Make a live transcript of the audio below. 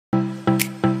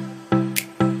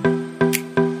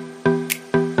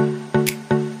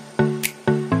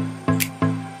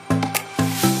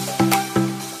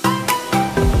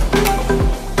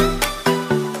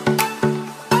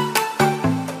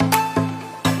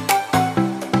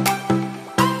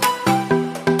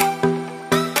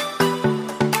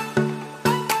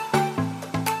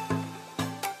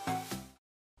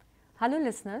Hello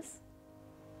listeners,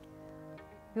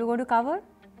 we are going to cover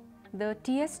the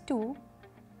TS2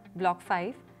 Block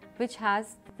 5, which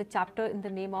has the chapter in the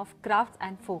name of Crafts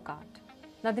and Folk Art.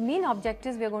 Now the main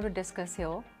objectives we are going to discuss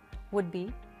here would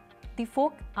be the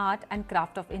folk art and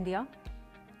craft of India,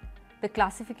 the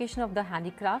classification of the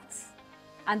handicrafts,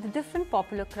 and the different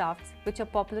popular crafts which are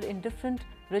popular in different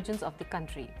regions of the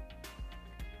country.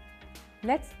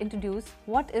 Let's introduce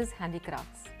what is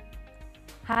handicrafts.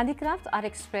 Handicrafts are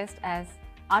expressed as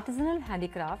artisanal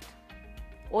handicraft,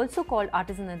 also called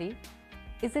artisanry,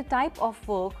 is a type of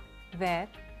work where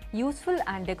useful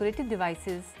and decorative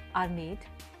devices are made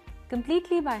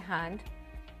completely by hand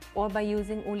or by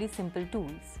using only simple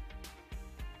tools.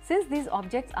 Since these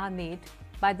objects are made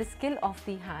by the skill of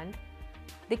the hand,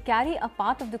 they carry a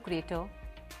part of the creator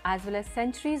as well as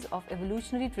centuries of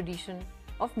evolutionary tradition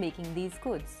of making these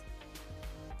goods.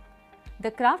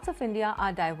 The crafts of India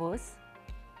are diverse,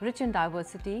 rich in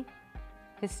diversity,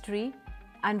 history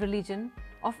and religion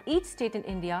of each state in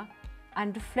India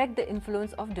and reflect the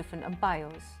influence of different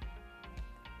empires.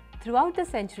 Throughout the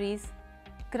centuries,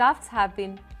 crafts have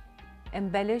been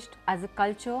embellished as a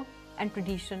culture and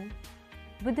tradition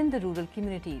within the rural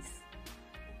communities.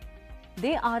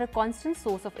 They are a constant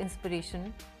source of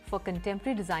inspiration for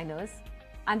contemporary designers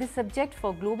and the subject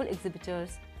for global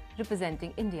exhibitors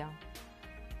representing India.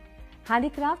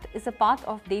 Handicraft is a part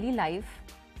of daily life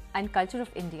and culture of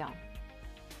India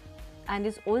and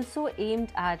is also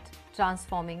aimed at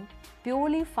transforming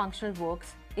purely functional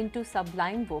works into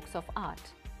sublime works of art.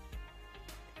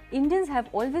 Indians have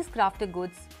always crafted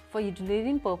goods for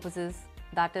utilitarian purposes,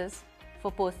 that is, for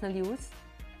personal use,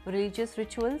 religious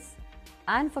rituals,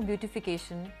 and for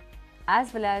beautification,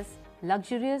 as well as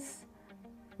luxurious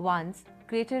ones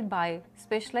created by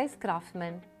specialized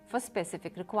craftsmen for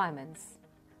specific requirements.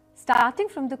 Starting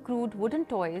from the crude wooden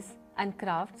toys and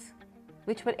crafts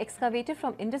which were excavated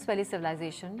from Indus Valley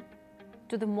civilization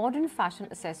to the modern fashion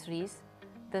accessories,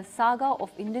 the saga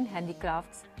of Indian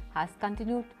handicrafts has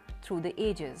continued through the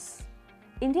ages.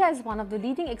 India is one of the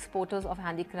leading exporters of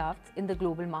handicrafts in the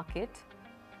global market,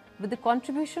 with the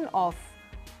contribution of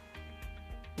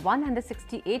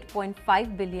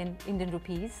 168.5 billion Indian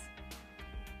rupees,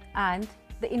 and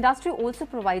the industry also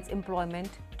provides employment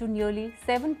to nearly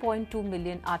 7.2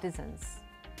 million artisans.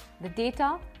 The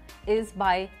data is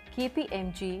by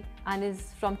KPMG and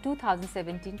is from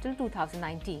 2017 till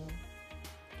 2019.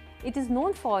 It is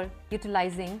known for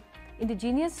utilizing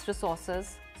indigenous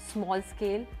resources, small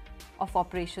scale of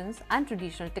operations and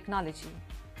traditional technology.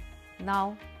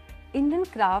 Now, Indian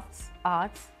crafts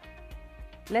arts,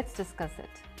 let's discuss it.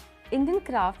 Indian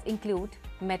crafts include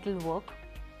metalwork,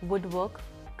 woodwork,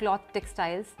 cloth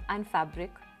textiles and fabric,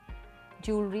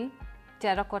 jewelry,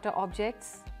 terracotta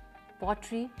objects,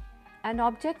 pottery, and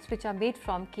objects which are made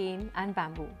from cane and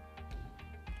bamboo.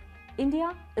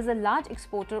 India is a large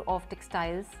exporter of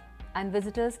textiles and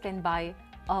visitors can buy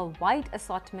a wide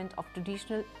assortment of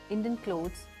traditional Indian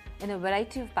clothes in a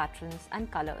variety of patterns and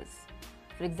colors.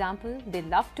 For example, they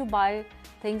love to buy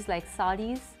things like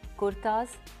saris, kurtas,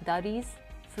 dharis,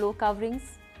 floor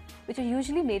coverings, which are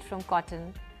usually made from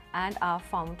cotton and are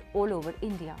found all over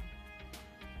India.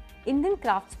 Indian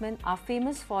craftsmen are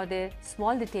famous for their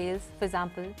small details. For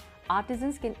example,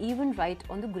 artisans can even write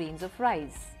on the grains of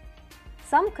rice.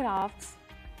 Some crafts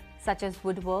such as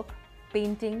woodwork,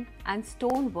 painting and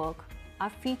stonework are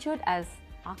featured as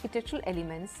architectural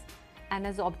elements and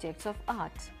as objects of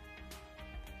art.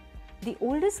 The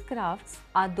oldest crafts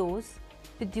are those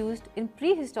produced in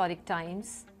prehistoric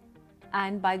times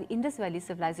and by the Indus Valley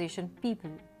civilization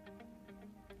people.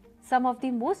 Some of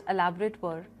the most elaborate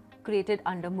were created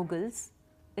under Mughals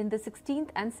in the 16th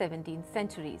and 17th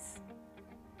centuries.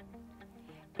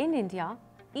 In India,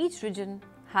 each region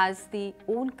has the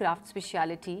own craft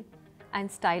speciality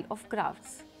and style of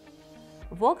crafts.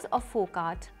 Works of folk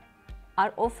art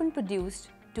are often produced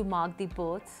to mark the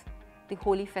births, the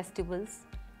holy festivals,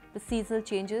 the seasonal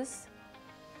changes,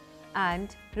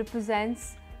 and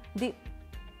represents the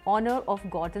honor of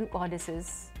gods and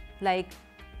goddesses like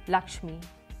Lakshmi,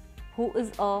 who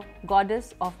is a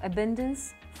goddess of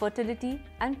abundance, fertility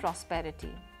and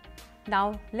prosperity.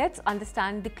 Now let's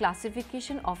understand the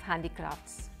classification of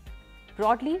handicrafts.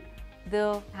 Broadly,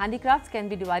 the handicrafts can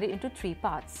be divided into three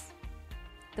parts.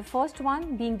 The first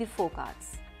one being the folk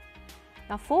arts.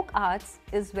 Now folk arts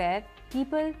is where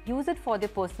people use it for their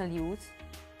personal use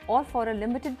or for a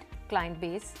limited client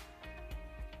base.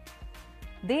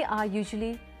 They are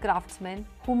usually craftsmen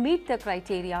who meet the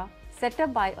criteria set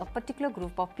up by a particular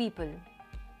group of people.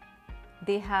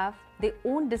 They have their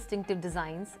own distinctive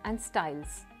designs and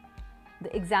styles.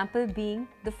 The example being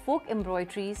the folk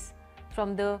embroideries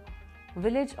from the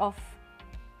village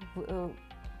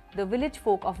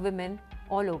folk of women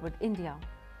all over India.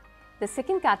 The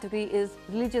second category is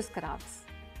religious crafts.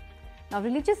 Now,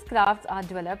 religious crafts are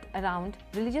developed around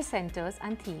religious centers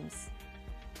and themes.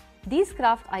 These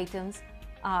craft items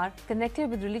are connected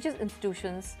with religious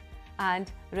institutions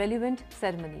and relevant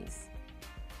ceremonies.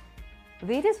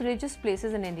 Various religious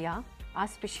places in India are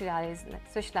specialized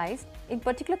in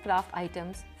particular craft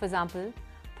items. For example,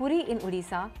 Puri in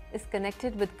Odisha is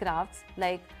connected with crafts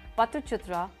like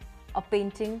Patachitra, a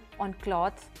painting on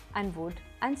cloth and wood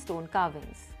and stone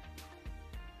carvings.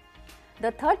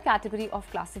 The third category of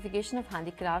classification of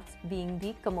handicrafts being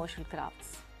the commercial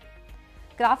crafts.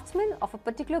 Craftsmen of a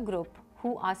particular group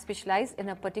who are specialized in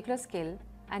a particular skill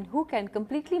and who can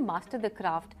completely master the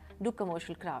craft do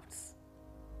commercial crafts.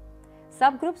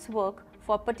 Subgroups work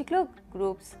for particular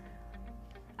groups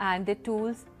and their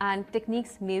tools and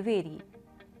techniques may vary.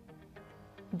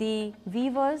 The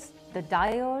weavers, the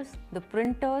dyers, the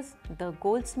printers, the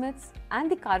goldsmiths and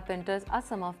the carpenters are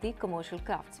some of the commercial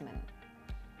craftsmen.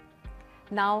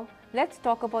 Now let's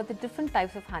talk about the different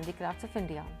types of handicrafts of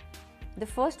India. The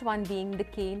first one being the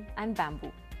cane and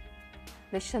bamboo.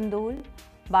 The Shandol,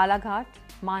 Balaghat,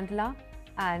 Mandla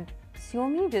and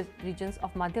Suomi regions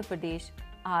of Madhya Pradesh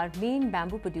are main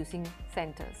bamboo producing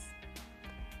centers.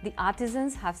 The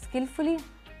artisans have skillfully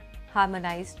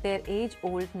harmonized their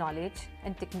age-old knowledge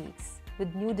and techniques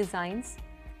with new designs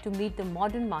to meet the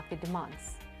modern market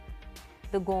demands.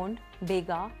 The Gond,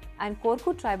 Bega and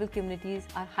Korku tribal communities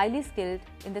are highly skilled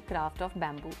in the craft of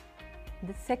bamboo.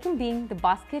 The second being the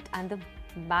basket and the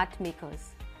mat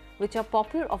makers, which are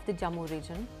popular of the Jammu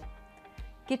region.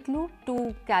 Kitlu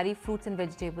to carry fruits and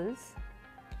vegetables.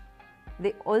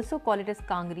 They also call it as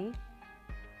Kangri.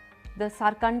 The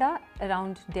Sarkanda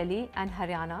around Delhi and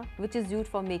Haryana, which is used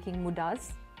for making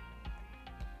muddas.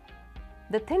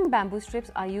 The thin bamboo strips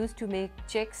are used to make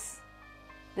checks.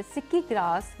 The sikki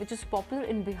grass, which is popular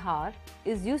in Bihar,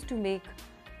 is used to make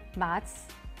mats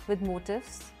with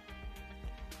motifs.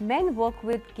 Men work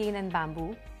with cane and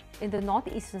bamboo in the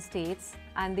northeastern states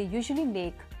and they usually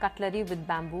make cutlery with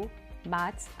bamboo,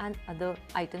 mats and other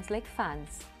items like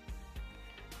fans.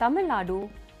 Tamil Nadu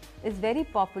is very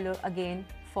popular again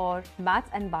for mats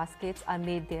and baskets are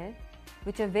made there,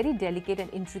 which are very delicate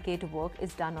and intricate work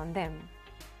is done on them.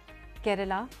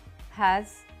 Kerala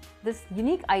has this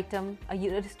unique item,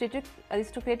 a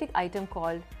aristocratic item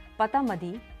called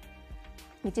Patamadi,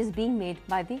 which is being made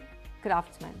by the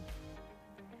craftsmen.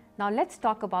 Now let's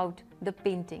talk about the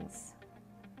paintings.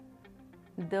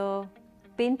 The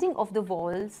painting of the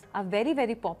walls are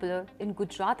very popular in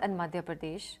Gujarat and Madhya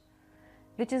Pradesh,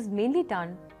 which is mainly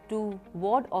done to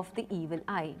ward off the evil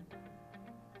eye.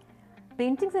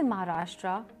 Paintings in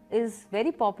Maharashtra is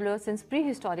very popular since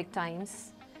prehistoric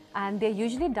times and they are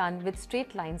usually done with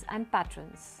straight lines and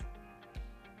patterns.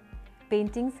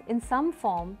 Paintings in some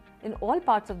form in all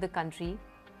parts of the country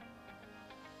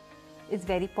is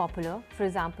very popular. For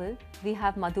example, we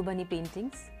have Madhubani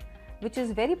paintings, which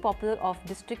is very popular of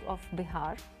district of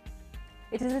Bihar.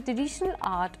 It is a traditional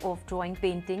art of drawing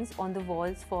paintings on the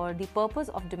walls for the purpose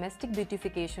of domestic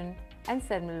beautification and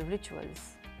ceremonial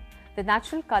rituals. The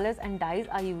natural colors and dyes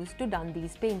are used to done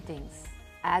these paintings.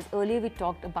 As earlier we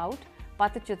talked about,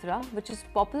 Patachitra, which is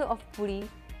popular of Puri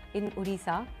in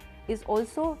Odisha, is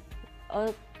also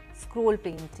a scroll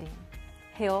painting.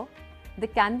 Here, the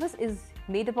canvas is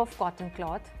made up of cotton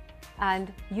cloth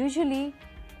and usually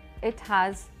it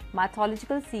has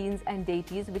mythological scenes and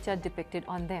deities which are depicted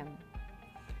on them.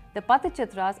 The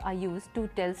Patachitras are used to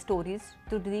tell stories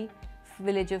to the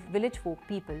village folk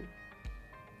people.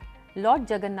 Lord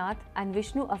Jagannath and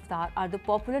Vishnu Avatar are the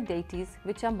popular deities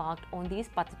which are marked on these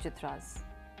Patachitras.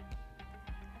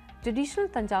 Traditional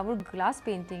Tanjavur glass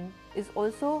painting is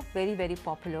also very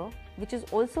popular, which is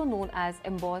also known as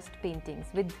embossed paintings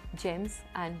with gems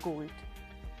and gold.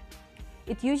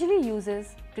 It usually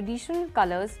uses traditional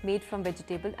colors made from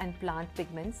vegetable and plant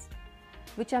pigments,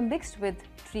 which are mixed with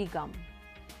tree gum.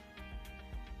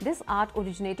 This art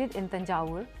originated in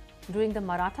Tanjavur during the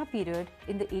Maratha period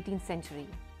in the 18th century.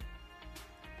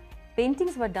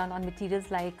 Paintings were done on materials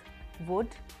like wood,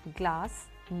 glass,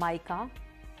 mica.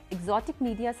 Exotic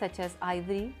media such as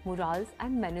ivory, murals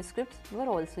and manuscripts were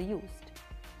also used.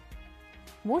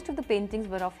 Most of the paintings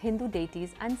were of Hindu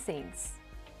deities and saints.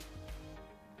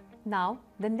 Now,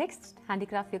 the next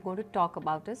handicraft we are going to talk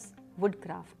about is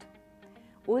woodcraft.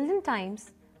 Olden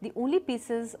times, the only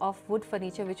pieces of wood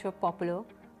furniture which were popular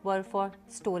were for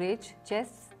storage,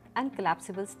 chests and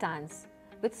collapsible stands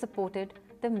which supported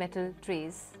the metal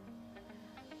trays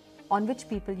on which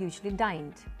people usually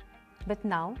dined. But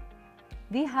now,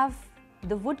 we have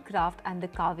the wood craft and the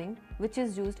carving, which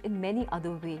is used in many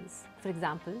other ways. For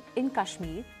example, in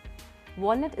Kashmir,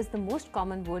 walnut is the most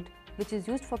common wood which is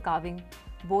used for carving,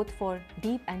 both for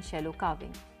deep and shallow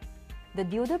carving. The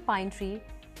deodar pine tree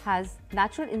has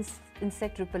natural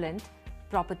insect repellent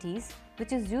properties,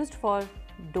 which is used for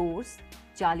doors,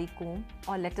 jali comb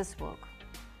or lattice work.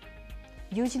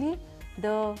 Usually,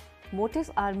 the motifs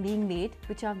are being made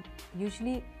which are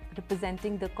usually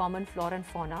representing the common flora and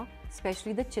fauna,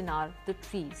 especially the chinar, the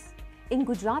trees. In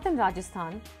Gujarat and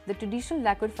Rajasthan, the traditional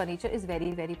lacquered furniture is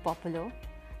very popular,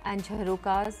 and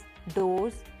jharokas,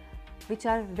 doors, which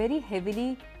are very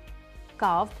heavily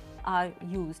carved, are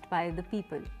used by the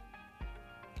people.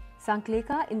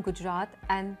 Sankleka in Gujarat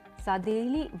and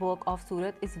Sadeli work of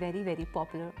Surat is very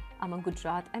popular among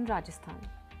Gujarat and Rajasthan.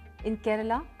 In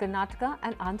Kerala, Karnataka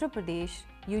and Andhra Pradesh,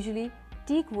 usually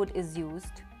teak wood is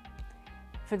used.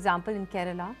 For example, in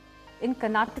Kerala, in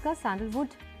Karnataka, sandalwood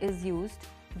is used,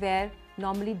 where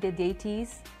normally the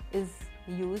deities is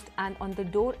used, and on the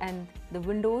door and the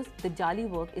windows, the jali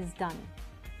work is done.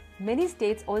 Many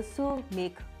states also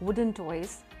make wooden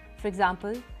toys. For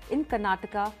example, in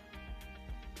Karnataka,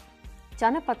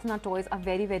 Chanapatna toys are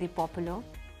very popular.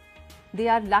 They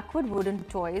are lacquered wooden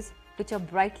toys which are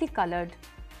brightly colored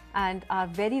and are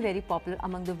very popular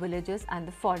among the villagers and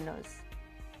the foreigners.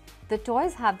 The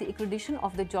toys have the accreditation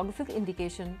of the geographical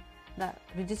indication, the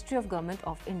Registry of Government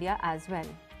of India as well.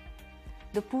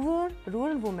 The poor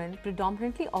rural women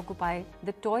predominantly occupy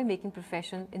the toy making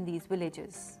profession in these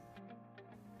villages.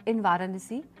 In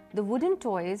Varanasi, the wooden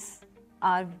toys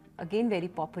are again very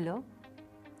popular.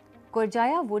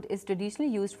 Korjaya wood is traditionally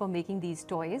used for making these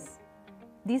toys.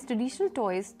 These traditional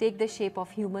toys take the shape of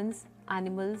humans,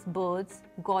 animals, birds,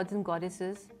 gods and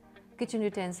goddesses, kitchen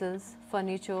utensils,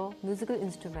 furniture, musical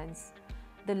instruments.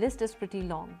 The list is pretty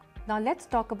long. Now let's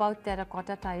talk about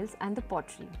terracotta tiles and the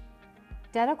pottery.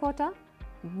 Terracotta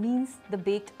means the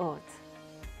baked earth.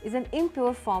 Is an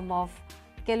impure form of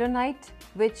kaolinite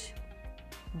which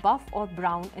buff or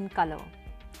brown in color.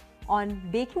 On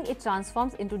baking, it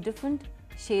transforms into different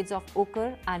shades of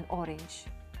ochre and orange.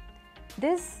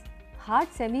 This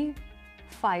hard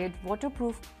semi-fired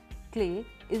waterproof clay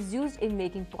is used in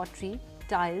making pottery,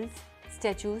 tiles,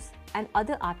 statues and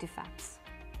other artifacts.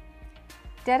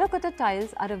 Terracotta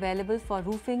tiles are available for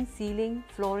roofing, ceiling,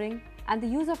 flooring, and the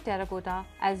use of terracotta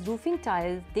as roofing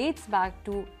tiles dates back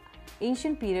to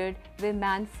ancient period where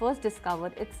man first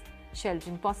discovered its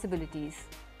sheltering possibilities.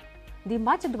 The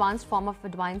much advanced form of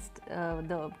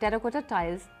the terracotta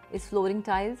tiles is flooring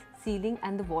tiles, ceiling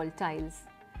and the wall tiles.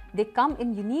 They come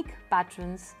in unique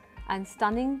patterns and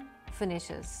stunning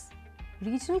finishes.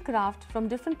 Regional craft from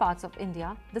different parts of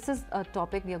India. This is a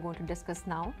topic we are going to discuss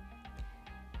now.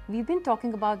 We've been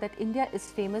talking about that India is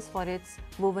famous for its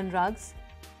woven rugs,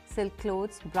 silk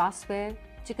clothes, brassware,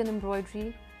 chicken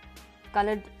embroidery,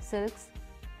 colored silks,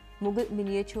 Mughal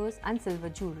miniatures and silver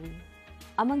jewelry.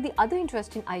 Among the other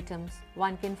interesting items,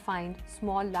 one can find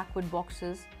small lacquered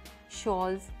boxes,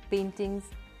 shawls, paintings,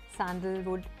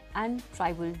 sandalwood and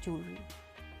tribal jewelry.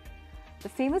 The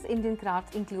famous Indian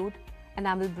crafts include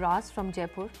enamel brass from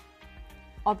Jaipur,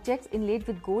 objects inlaid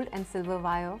with gold and silver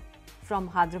wire from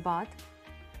Hyderabad,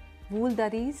 wool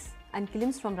dharis and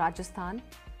kilims from Rajasthan,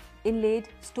 inlaid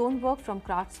stonework from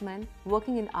craftsmen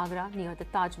working in Agra near the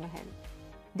Taj Mahal.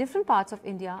 Different parts of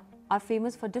India are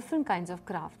famous for different kinds of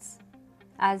crafts.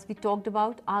 As we talked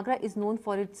about, Agra is known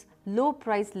for its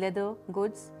low-priced leather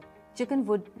goods, chicken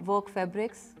wood work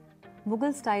fabrics,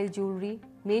 Mughal-style jewelry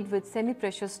made with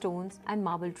semi-precious stones and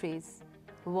marble trays,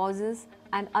 vases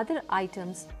and other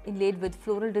items inlaid with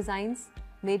floral designs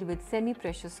made with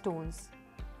semi-precious stones.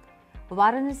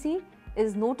 Varanasi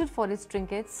is noted for its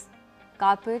trinkets,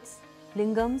 carpets,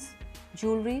 lingams,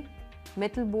 jewelry,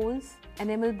 metal bowls,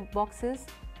 enamel boxes,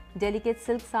 delicate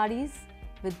silk sarees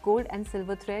with gold and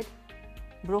silver thread,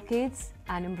 brocades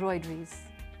and embroideries.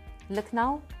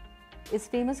 Lucknow is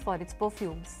famous for its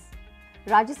perfumes.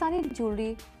 Rajasthani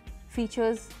jewelry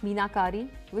features meenakari,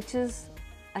 which is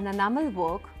an enamel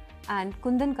work, and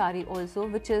kundankari also,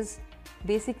 which is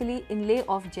basically inlay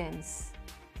of gems.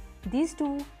 These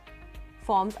two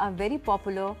forms are very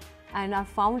popular and are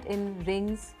found in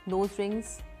rings, nose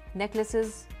rings,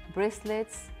 necklaces,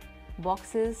 bracelets,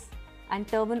 boxes and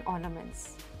turban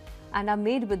ornaments, and are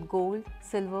made with gold,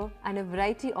 silver and a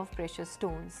variety of precious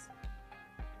stones.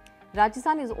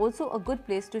 Rajasthan is also a good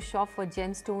place to shop for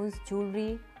gemstones,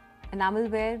 jewelry,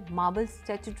 enamelware, marble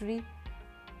statuary,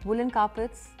 woolen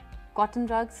carpets, cotton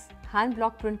rugs, hand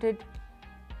block printed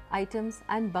items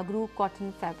and bagru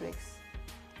cotton fabrics.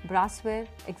 Brassware,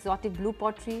 exotic blue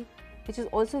pottery, which is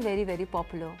also very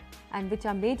popular and which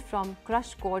are made from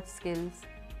crushed quartz skills,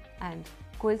 and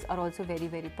quilts are also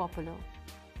very popular.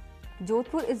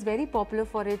 Jodhpur is very popular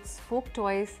for its folk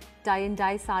toys,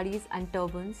 tie-and-dye saris and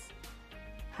turbans,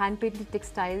 hand-painted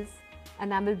textiles,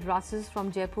 enamel brasses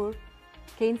from Jaipur,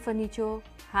 cane furniture,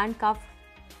 hand-carved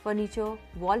furniture,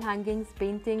 wall hangings,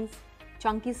 paintings,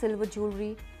 chunky silver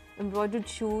jewelry, embroidered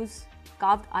shoes,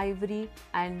 carved ivory,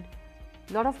 and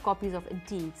a lot of copies of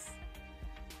antiques.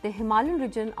 The Himalayan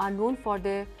region are known for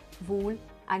their wool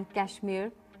and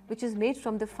cashmere, which is made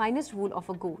from the finest wool of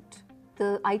a goat.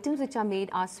 The items which are made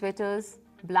are sweaters,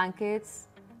 blankets,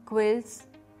 quilts,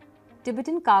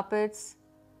 Tibetan carpets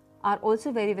are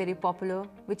also very popular,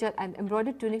 and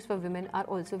embroidered tunics for women are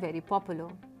also very popular.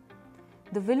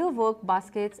 The willow work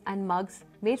baskets and mugs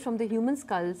made from the human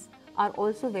skulls are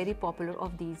also very popular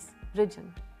of these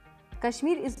region.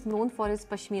 Kashmir is known for its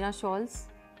pashmina shawls,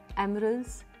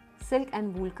 emeralds, silk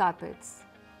and wool carpets,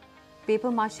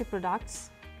 paper mache products,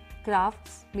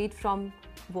 crafts made from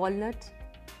walnut,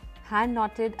 hand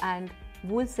knotted and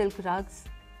wool silk rugs,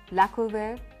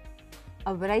 lacquerware,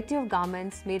 a variety of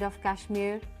garments made of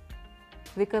cashmere,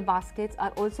 wicker baskets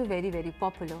are also very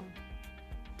popular.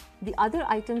 The other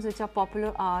items which are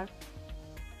popular are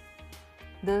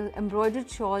the embroidered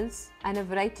shawls and a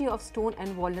variety of stone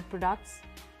and walnut products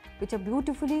which are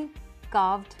beautifully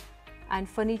carved, and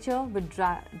furniture with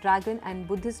dragon and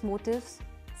Buddhist motifs,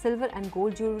 silver and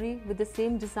gold jewelry with the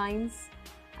same designs.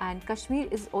 And Kashmir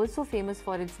is also famous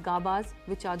for its gabas,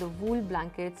 which are the wool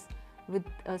blankets with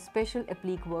a special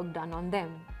applique work done on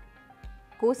them.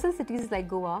 Coastal cities like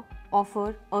Goa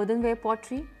offer earthenware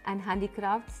pottery and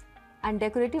handicrafts and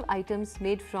decorative items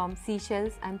made from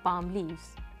seashells and palm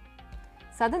leaves.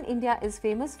 Southern India is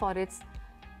famous for its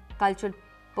cultured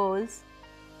pearls,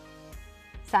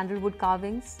 sandalwood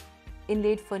carvings,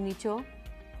 inlaid furniture,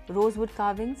 rosewood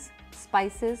carvings,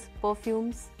 spices,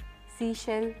 perfumes,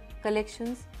 seashell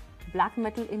collections, black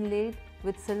metal inlaid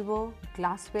with silver,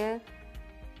 glassware,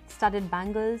 studded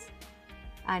bangles,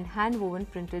 and hand-woven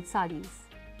printed saris.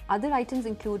 Other items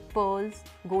include pearls,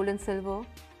 gold and silver,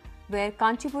 where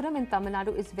Kanchipuram in Tamil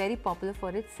Nadu is very popular for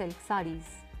its silk saris.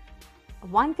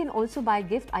 One can also buy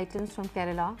gift items from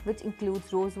Kerala, which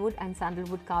includes rosewood and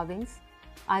sandalwood carvings,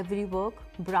 ivory work,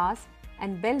 brass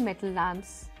and bell metal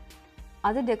lamps.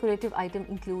 Other decorative items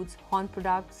includes horn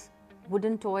products,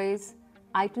 wooden toys,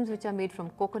 items which are made from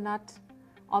coconut,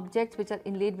 objects which are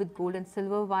inlaid with gold and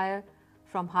silver wire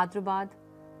from Hyderabad,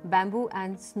 bamboo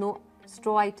and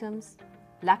straw items,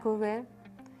 lacquerware,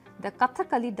 the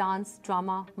Kathakali dance,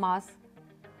 drama, mask,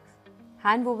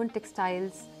 hand-woven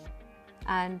textiles,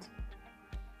 and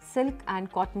silk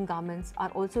and cotton garments are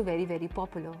also very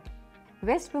popular.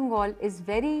 West Bengal is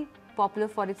very popular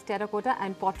for its terracotta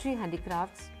and pottery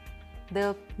handicrafts.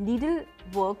 The needle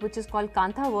work, which is called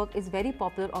Kantha work, is very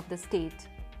popular of the state.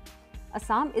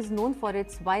 Assam is known for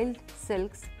its wild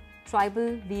silks,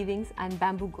 tribal weavings and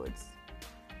bamboo goods.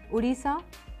 Odisha,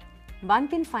 one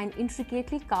can find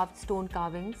intricately carved stone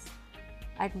carvings.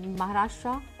 At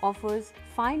Maharashtra offers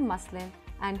fine muslin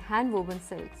and hand-woven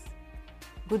silks.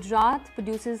 Gujarat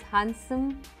produces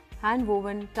handsome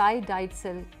hand-woven tie-dyed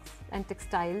silks and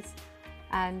textiles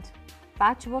and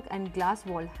patchwork and glass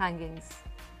wall hangings.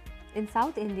 In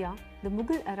South India, the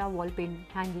Mughal era wall paint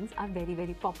hangings are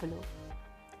very popular.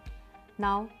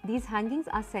 Now, these hangings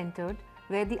are centered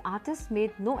where the artists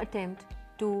made no attempt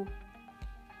to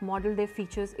model their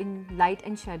features in light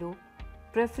and shadow,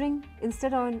 preferring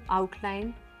instead of an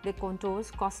outline their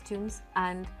contours, costumes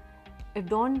and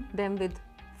adorn them with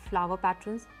flower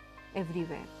patterns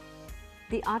everywhere.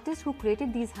 The artist who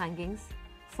created these hangings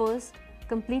first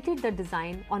completed the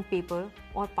design on paper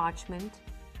or parchment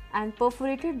and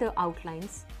perforated the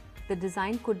outlines. The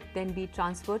design could then be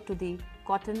transferred to the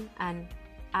cotton and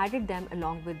added them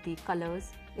along with the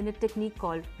colors in a technique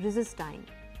called resist dyeing.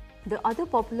 The other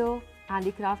popular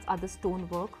handicrafts are the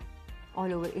stonework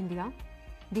all over India.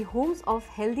 The homes of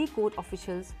healthy court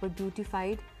officials were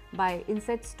beautified by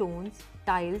inset stones,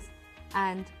 tiles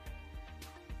and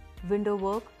window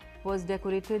work was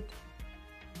decorated.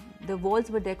 The walls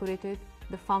were decorated,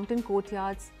 the fountain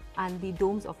courtyards and the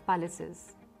domes of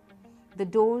palaces. The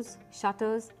doors,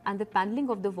 shutters and the paneling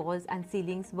of the walls and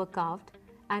ceilings were carved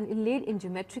and inlaid in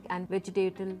geometric and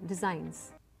vegetal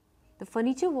designs. The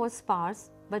furniture was sparse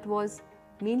but was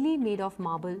mainly made of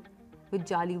marble with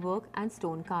jali work and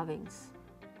stone carvings.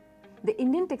 The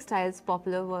Indian textiles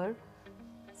popular were,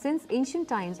 since ancient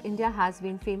times, India has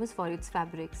been famous for its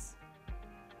fabrics.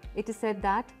 It is said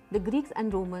that the Greeks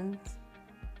and Romans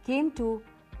came to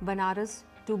Banaras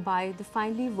to buy the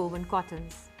finely woven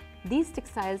cottons. These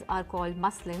textiles are called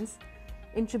muslins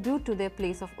in tribute to their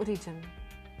place of origin.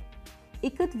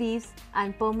 Ikat weaves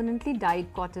and permanently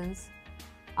dyed cottons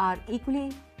are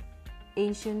equally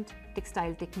ancient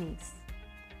textile techniques.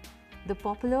 The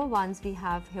popular ones we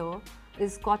have here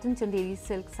is cotton chandeli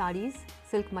silk sarees,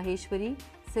 silk maheshwari,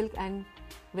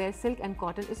 where silk and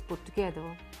cotton is put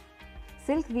together.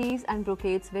 Silk weaves and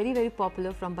brocades very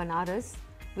popular from Banaras,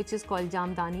 which is called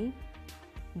jamdani.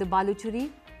 The baluchari,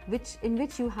 in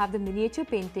which you have the miniature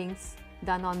paintings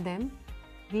done on them.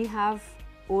 We have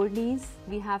Ornis,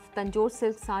 we have Tanjore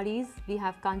silk sarees, we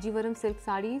have Kanjivaram silk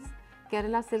sarees,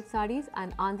 Kerala silk sarees,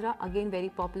 and Andhra again very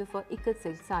popular for ikat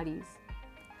silk sarees.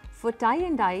 For tie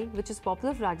and dye, which is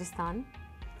popular for Rajasthan,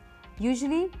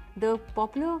 usually the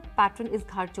popular pattern is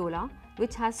Gharchola,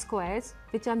 which has squares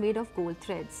which are made of gold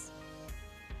threads.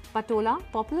 Patola,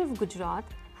 popular for Gujarat,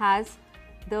 has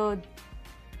the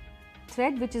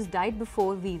thread which is dyed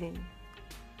before weaving.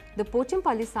 The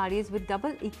Pochampalli sarees with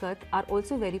double ikat are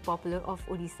also very popular of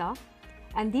Odisha,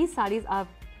 and these sarees are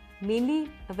mainly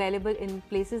available in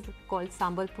places called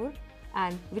Sambalpur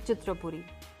and Vichitrapuri.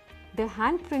 The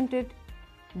hand printed,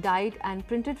 dyed and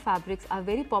printed fabrics are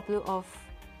very popular of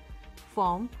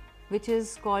form, which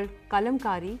is called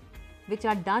kalamkari, which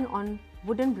are done on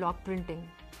wooden block printing.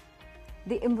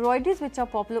 The embroideries which are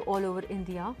popular all over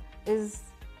India is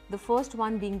the first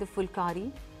one being the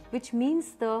fulkari, which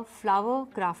means the flower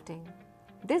crafting.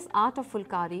 This art of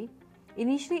fulkari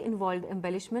initially involved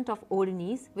embellishment of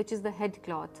odnis, which is the head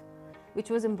cloth, which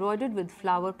was embroidered with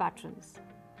flower patterns.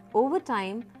 Over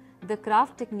time, the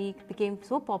craft technique became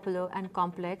so popular and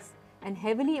complex, and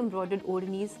heavily embroidered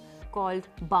odnis called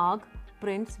bagh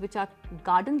prints, which are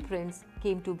garden prints,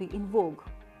 came to be in vogue.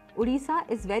 Odisha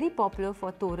is very popular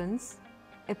for torans,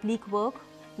 applique work.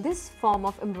 This form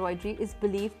of embroidery is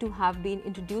believed to have been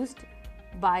introduced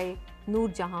by Noor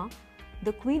Jahan,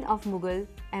 the Queen of Mughal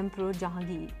Emperor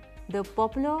Jahangir. The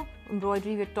popular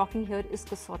embroidery we are talking here is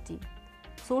Kasauti.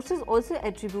 Sources also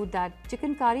attribute that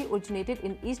chikankari originated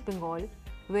in East Bengal,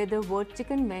 where the word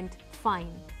chicken meant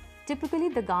fine. Typically,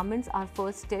 the garments are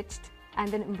first stitched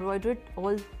and then embroidered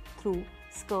all through.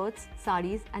 Skirts,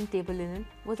 sarees and table linen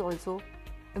was also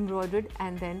embroidered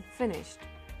and then finished.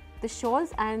 The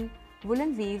shawls and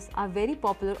woolen weaves are very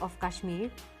popular of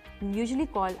Kashmir, usually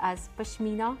called as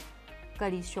Pashmina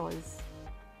Kari shawls.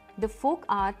 The folk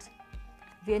art,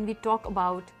 when we talk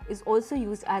about, is also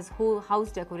used as whole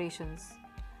house decorations.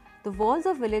 The walls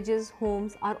of villages'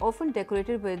 homes are often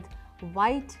decorated with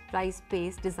white rice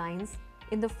paste designs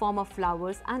in the form of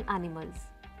flowers and animals.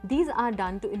 These are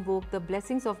done to invoke the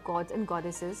blessings of gods and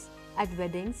goddesses at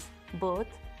weddings,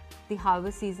 birth, the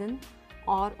harvest season,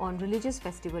 or on religious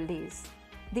festival days.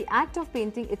 The act of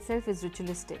painting itself is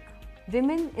ritualistic.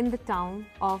 Women in the town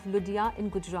of Ludia in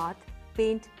Gujarat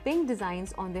paint pink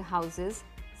designs on their houses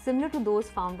similar to those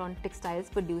found on textiles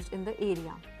produced in the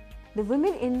area. The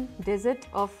women in desert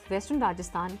of western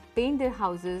Rajasthan paint their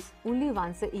houses only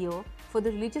once a year for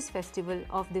the religious festival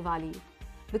of Diwali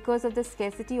because of the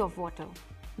scarcity of water.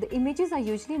 The images are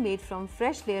usually made from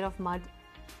fresh layer of mud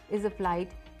is applied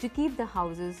to keep the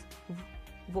house's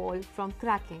wall from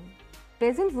cracking.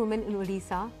 Peasant women in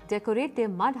Odisha decorate their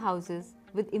mud houses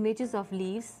with images of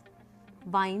leaves,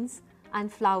 vines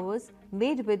and flowers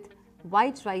made with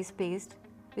white rice paste,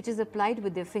 which is applied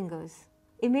with their fingers.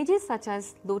 Images such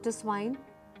as lotus vine,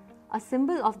 a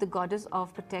symbol of the goddess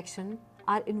of protection,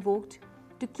 are invoked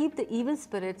to keep the evil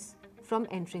spirits from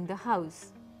entering the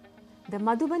house. The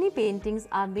Madhubani paintings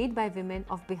are made by women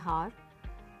of Bihar.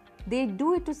 They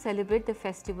do it to celebrate the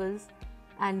festivals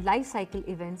and life cycle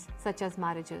events such as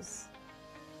marriages.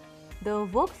 The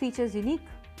work features unique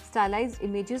stylized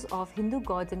images of Hindu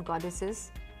gods and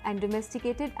goddesses and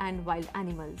domesticated and wild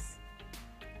animals.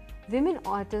 Women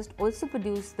artists also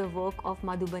produce the work of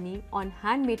Madhubani on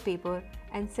handmade paper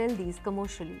and sell these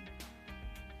commercially.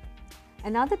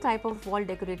 Another type of wall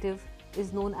decorative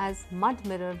is known as mud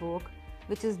mirror work,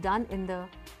 which is done in the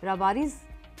Rawaris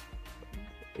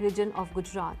region of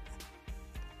Gujarat.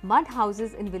 Mud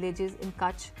houses in villages in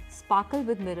Kutch sparkle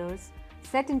with mirrors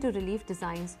set into relief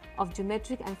designs of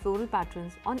geometric and floral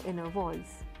patterns on inner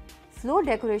walls. Floor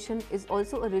decoration is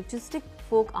also a ritualistic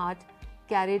folk art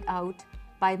carried out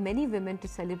by many women to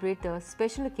celebrate the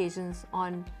special occasions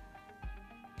on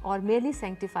or merely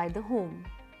sanctify the home.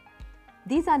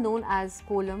 These are known as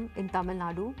Kolam in Tamil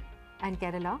Nadu and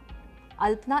Kerala,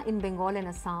 Alpna in Bengal and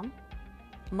Assam,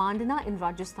 Mandana in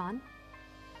Rajasthan,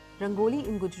 Rangoli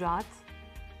in Gujarat,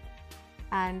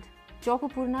 and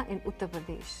Chaukapurna in Uttar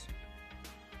Pradesh.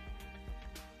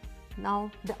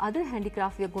 Now, the other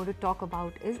handicraft we are going to talk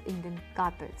about is Indian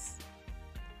carpets.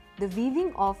 The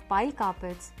weaving of pile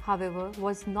carpets, however,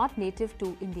 was not native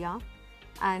to India,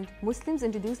 and Muslims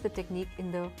introduced the technique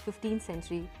in the 15th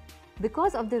century,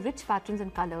 Because of the rich patterns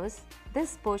and colors,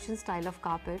 this Persian style of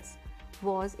carpets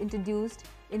was introduced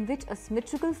in which a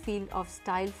symmetrical field of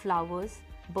styled flowers,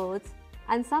 birds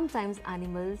and sometimes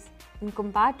animals in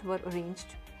combat were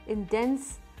arranged in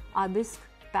dense arabesque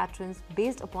patterns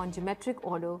based upon geometric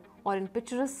order or in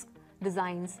picturesque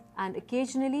designs, and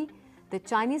occasionally the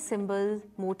Chinese symbol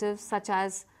motifs such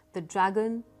as the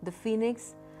dragon, the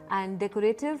phoenix and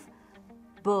decorative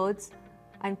birds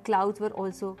and clouds were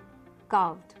also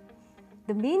carved.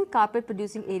 The main carpet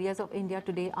producing areas of India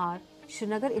today are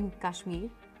Srinagar in Kashmir,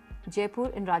 Jaipur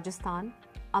in Rajasthan,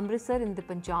 Amritsar in the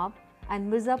Punjab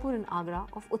and Mirzapur in Agra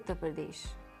of Uttar Pradesh.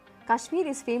 Kashmir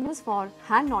is famous for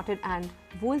hand-knotted and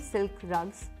wool silk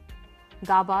rugs.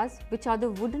 Gabas, which are the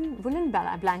woolen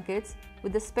blankets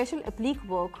with the special applique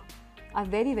work, are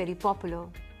very popular.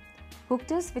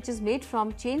 Huktas, which is made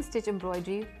from chain stitch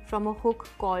embroidery from a hook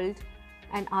called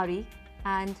an ari,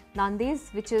 and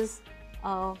Nandes, which is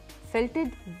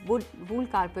felted wool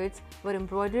carpets, were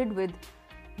embroidered with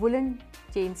woolen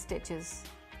chain stitches.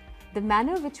 The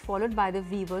manner which followed by the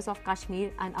weavers of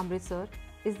Kashmir and Amritsar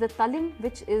is the talim,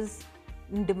 which is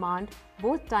in demand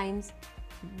both times,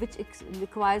 which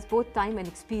requires both time and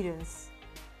experience.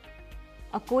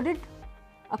 A coded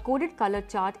color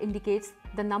chart indicates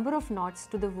the number of knots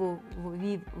to the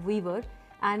weaver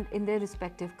and in their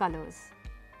respective colors.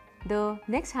 The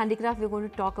next handicraft we are going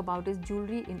to talk about is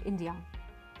jewelry in India.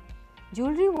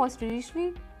 Jewelry was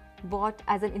traditionally bought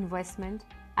as an investment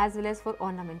as well as for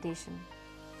ornamentation.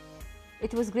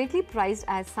 It was greatly prized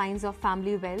as signs of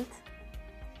family wealth.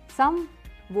 Some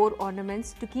wore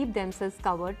ornaments to keep themselves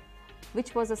covered,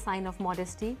 which was a sign of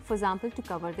modesty, for example, to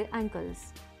cover their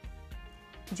ankles.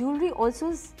 Jewelry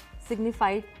also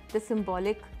signified the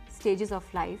symbolic stages of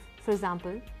life. For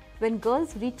example, when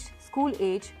girls reached school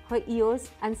age, her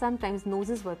ears and sometimes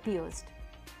noses were pierced.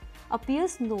 A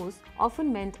pierced nose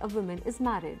often meant a woman is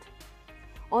married.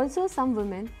 Also, some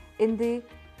women in the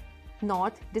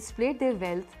north displayed their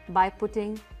wealth by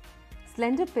putting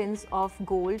slender pins of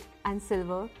gold and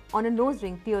silver on a nose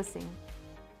ring piercing.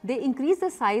 They increased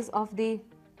the size of the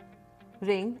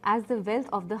ring as the wealth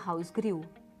of the house grew.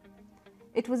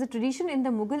 It was a tradition in the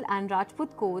Mughal and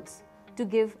Rajput courts to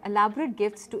give elaborate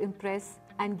gifts to impress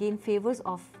and gain favors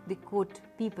of the court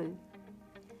people.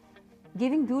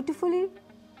 Giving beautifully,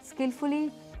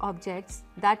 skillfully objects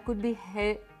that could be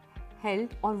held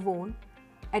or worn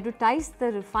advertised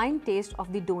the refined taste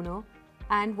of the donor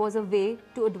and was a way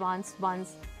to advance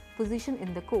one's position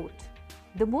in the court.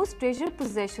 The most treasured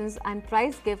possessions and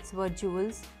prized gifts were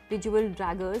jewels, bejeweled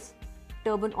daggers,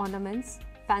 turban ornaments,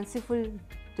 fanciful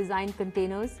designed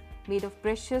containers made of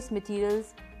precious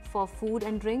materials for food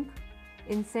and drink,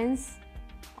 incense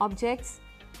objects,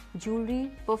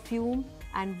 jewelry, perfume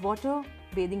and water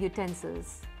bathing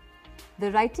utensils.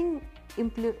 The writing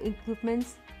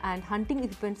equipments and hunting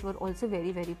equipments were also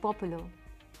very popular.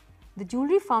 The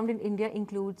jewelry found in India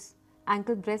includes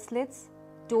ankle bracelets,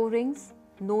 toe rings,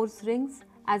 nose rings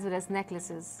as well as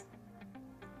necklaces.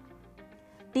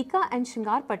 Tika and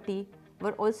Shingar Patti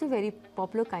were also very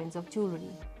popular kinds of jewelry.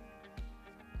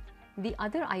 The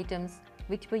other items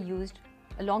which were used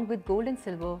along with gold and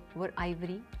silver were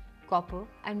ivory, copper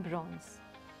and bronze.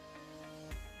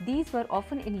 These were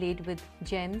often inlaid with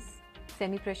gems,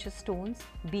 semi-precious stones,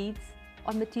 beads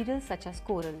or materials such as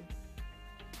coral.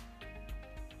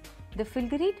 The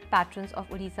filigree patterns of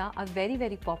Odisha are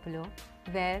very popular,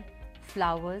 where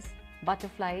flowers,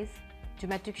 butterflies,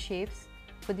 geometric shapes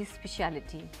for this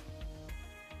speciality.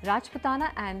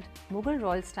 Rajputana and Mughal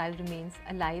royal style remains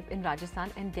alive in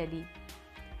Rajasthan and Delhi.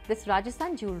 This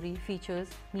Rajasthan jewelry features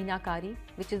meenakari,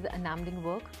 which is the enameling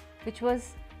work, which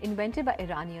was invented by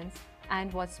Iranians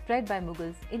and was spread by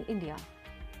Mughals in India.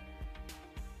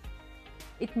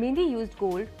 It mainly used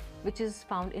gold, which is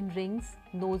found in rings,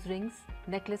 nose rings,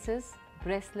 necklaces,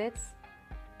 bracelets,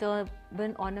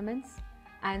 turban ornaments,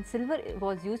 and silver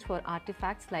was used for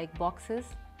artifacts like boxes,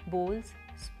 bowls,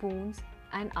 spoons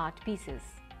and art pieces.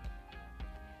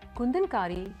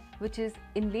 Kundankari, which is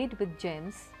inlaid with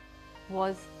gems,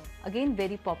 was again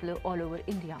very popular all over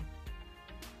India.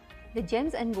 The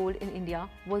gems and gold in India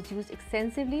was used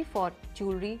extensively for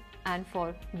jewelry and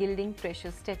for gilding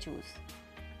precious statues.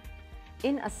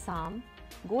 In Assam,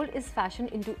 gold is fashioned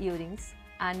into earrings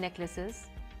and necklaces,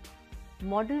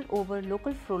 modeled over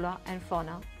local flora and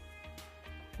fauna.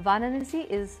 Varanasi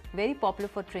is very popular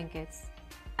for trinkets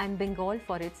and Bengal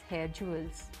for its hair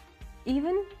jewels.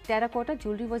 Even terracotta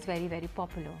jewelry was very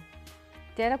popular.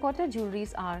 Terracotta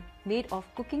jewelries are made of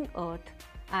cooking earth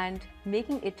and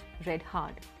making it red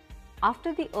hard.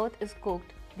 After the earth is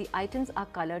cooked, the items are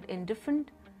colored in different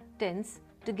tints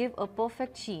to give a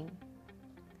perfect sheen.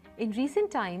 In recent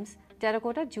times,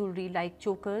 terracotta jewelry like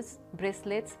chokers,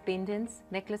 bracelets, pendants,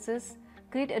 necklaces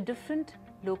create a different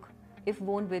look if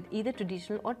worn with either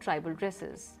traditional or tribal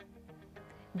dresses.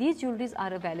 These jewelries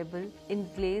are available in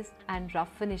glaze and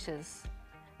rough finishes.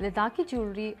 Ladakhi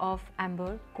jewelry of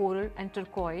amber, coral and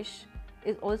turquoise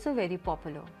is also very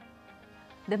popular.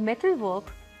 The metal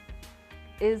work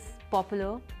is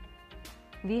popular.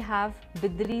 We have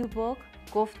bidri work,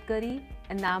 koftkari,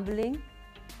 enameling,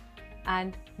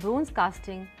 and bronze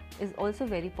casting is also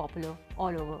very popular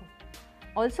all over.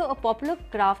 Also, a popular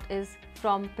craft is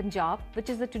from Punjab, which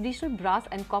is the traditional brass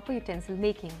and copper utensil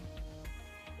making.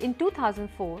 In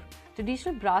 2004,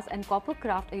 traditional brass and copper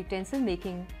craft utensil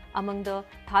making among the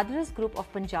Thadaras group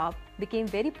of Punjab became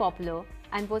very popular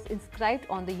and was inscribed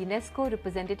on the UNESCO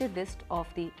representative list of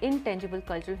the intangible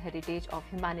cultural heritage of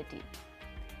humanity.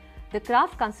 The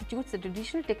craft constitutes the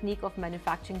traditional technique of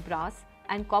manufacturing brass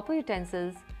and copper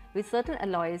utensils with certain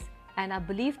alloys and are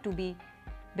believed to be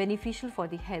beneficial for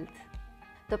the health.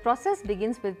 The process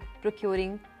begins with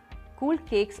procuring cooled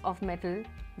cakes of metal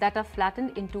that are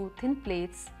flattened into thin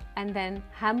plates and then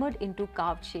hammered into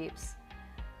carved shapes,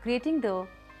 creating the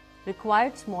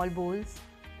required small bowls,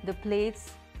 the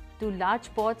plates, to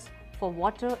large pots for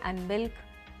water and milk,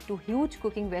 to huge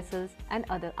cooking vessels and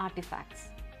other artifacts.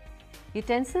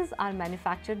 Utensils are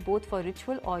manufactured both for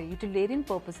ritual or utilitarian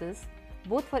purposes,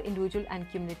 both for individual and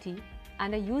community,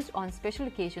 and are used on special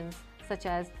occasions such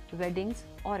as weddings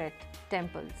or at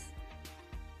temples.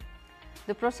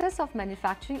 The process of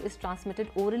manufacturing is transmitted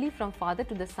orally from father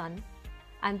to the son,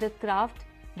 and the craft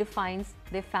defines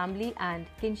their family and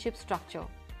kinship structure,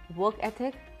 work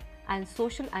ethic, and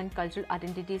social and cultural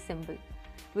identity symbol,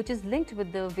 which is linked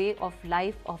with the way of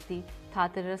life of the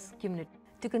Thadaras community.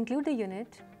 To conclude the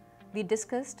unit, we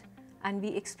discussed and we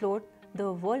explored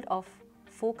the world of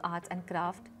folk arts and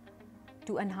craft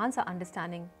to enhance our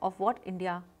understanding of what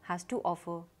India has to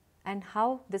offer and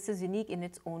how this is unique in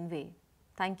its own way.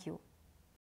 Thank you.